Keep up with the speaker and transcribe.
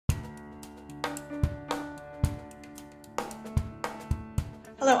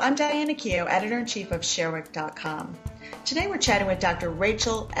Hello, I'm Diana Keogh, Editor-in-Chief of Sherwick.com. Today we're chatting with Dr.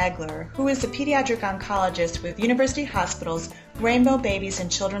 Rachel Egler, who is a pediatric oncologist with University Hospitals, Rainbow Babies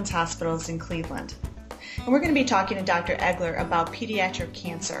and Children's Hospitals in Cleveland. And we're going to be talking to Dr. Egler about pediatric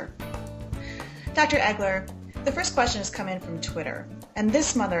cancer. Dr. Egler, the first question has come in from Twitter, and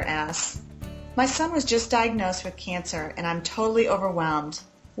this mother asks, "My son was just diagnosed with cancer and I'm totally overwhelmed.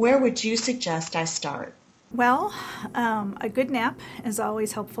 Where would you suggest I start?" Well, a good nap is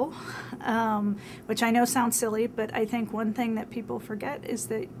always helpful, which I know sounds silly, but I think one thing that people forget is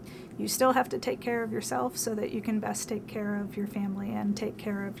that you still have to take care of yourself so that you can best take care of your family and take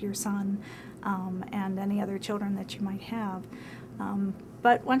care of your son and any other children that you might have.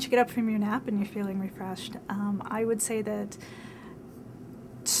 But once you get up from your nap and you're feeling refreshed, I would say that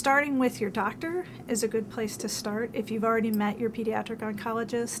starting with your doctor is a good place to start. If you've already met your pediatric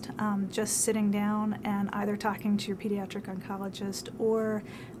oncologist, just sitting down and either talking to your pediatric oncologist or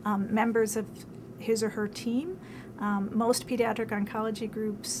members of his or her team. Most pediatric oncology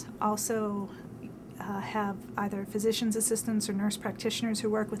groups also have either physician's assistants or nurse practitioners who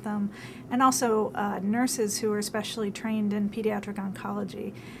work with them, and also nurses who are specially trained in pediatric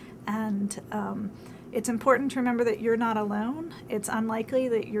oncology. And it's important to remember that you're not alone. It's unlikely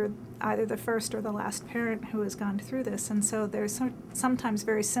that you're either the first or the last parent who has gone through this, and so there's sometimes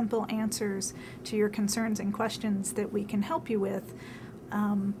very simple answers to your concerns and questions that we can help you with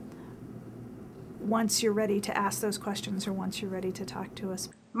once you're ready to ask those questions or once you're ready to talk to us.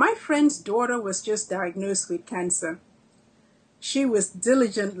 My friend's daughter was just diagnosed with cancer. She was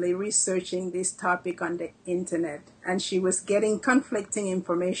diligently researching this topic on the internet, and she was getting conflicting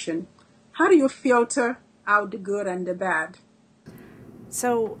information. How do you filter out the good and the bad?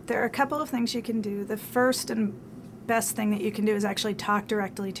 So there are a couple of things you can do. The first and best thing that you can do is actually talk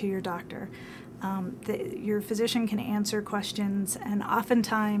directly to your doctor. Your physician can answer questions, and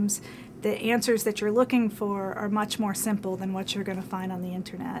oftentimes the answers that you're looking for are much more simple than what you're going to find on the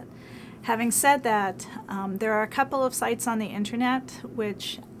internet. Having said that, there are a couple of sites on the internet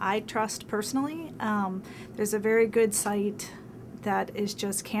which I trust personally. There's a very good site that is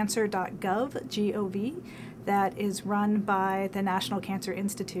just cancer.gov, G-O-V, that is run by the National Cancer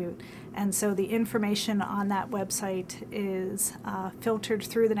Institute. And so the information on that website is filtered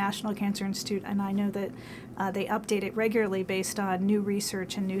through the National Cancer Institute, and I know that they update it regularly based on new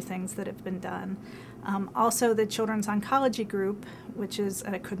research and new things that have been done. Also, the Children's Oncology Group, which is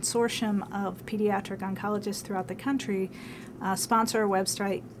a consortium of pediatric oncologists throughout the country, sponsor a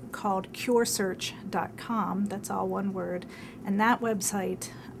website called curesearch.com. That's all one word. And that website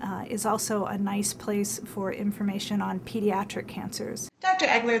is also a nice place for information on pediatric cancers. Dr.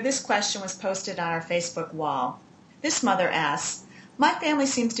 Egler, this question was posted on our Facebook wall. This mother asks, "My family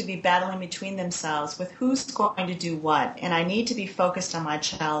seems to be battling between themselves with who's going to do what, and I need to be focused on my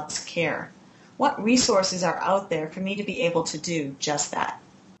child's care. What resources are out there for me to be able to do just that?"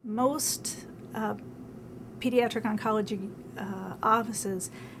 Most pediatric oncology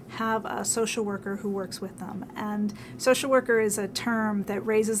offices have a social worker who works with them. And social worker is a term that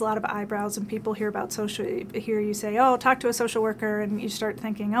raises a lot of eyebrows, and people hear about hear you say, "Oh, talk to a social worker," and you start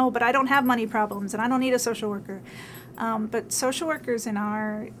thinking, "Oh, but I don't have money problems and I don't need a social worker." But social workers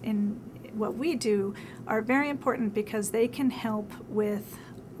in what we do are very important because they can help with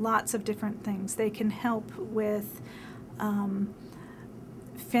lots of different things. They can help with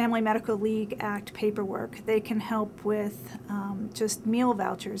Family Medical League Act paperwork. They can help with just meal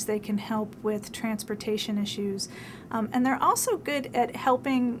vouchers. They can help with transportation issues. And they're also good at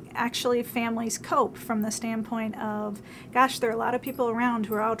helping actually families cope from the standpoint of, gosh, there are a lot of people around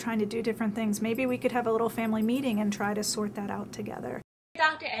who are all trying to do different things. Maybe we could have a little family meeting and try to sort that out together.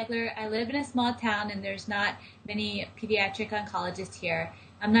 Dr. Egler, I live in a small town and there's not many pediatric oncologists here.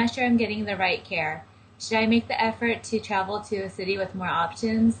 I'm not sure I'm getting the right care. Should I make the effort to travel to a city with more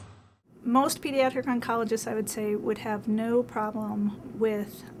options? Most pediatric oncologists, I would say, would have no problem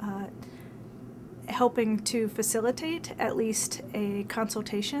with helping to facilitate at least a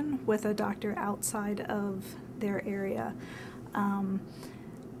consultation with a doctor outside of their area.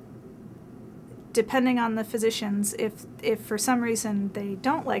 Depending on the physicians, if for some reason they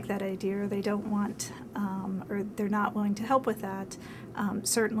don't like that idea or they don't want or they're not willing to help with that,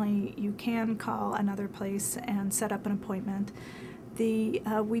 certainly you can call another place and set up an appointment.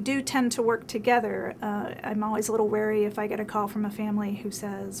 We do tend to work together. I'm always a little wary if I get a call from a family who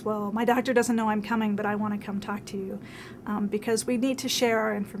says, "Well, my doctor doesn't know I'm coming, but I want to come talk to you," because we need to share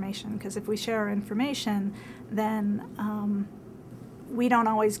our information, because if we share our information, then we don't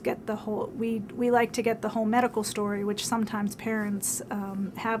always get the whole, we like to get the whole medical story, which sometimes parents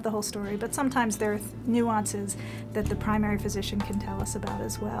have the whole story, but sometimes there are nuances that the primary physician can tell us about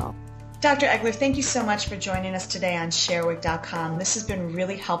as well. Dr. Egler, thank you so much for joining us today on ShareWick.com. This has been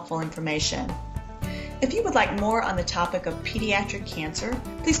really helpful information. If you would like more on the topic of pediatric cancer,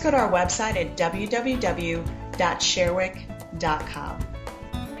 please go to our website at www.sharewick.com.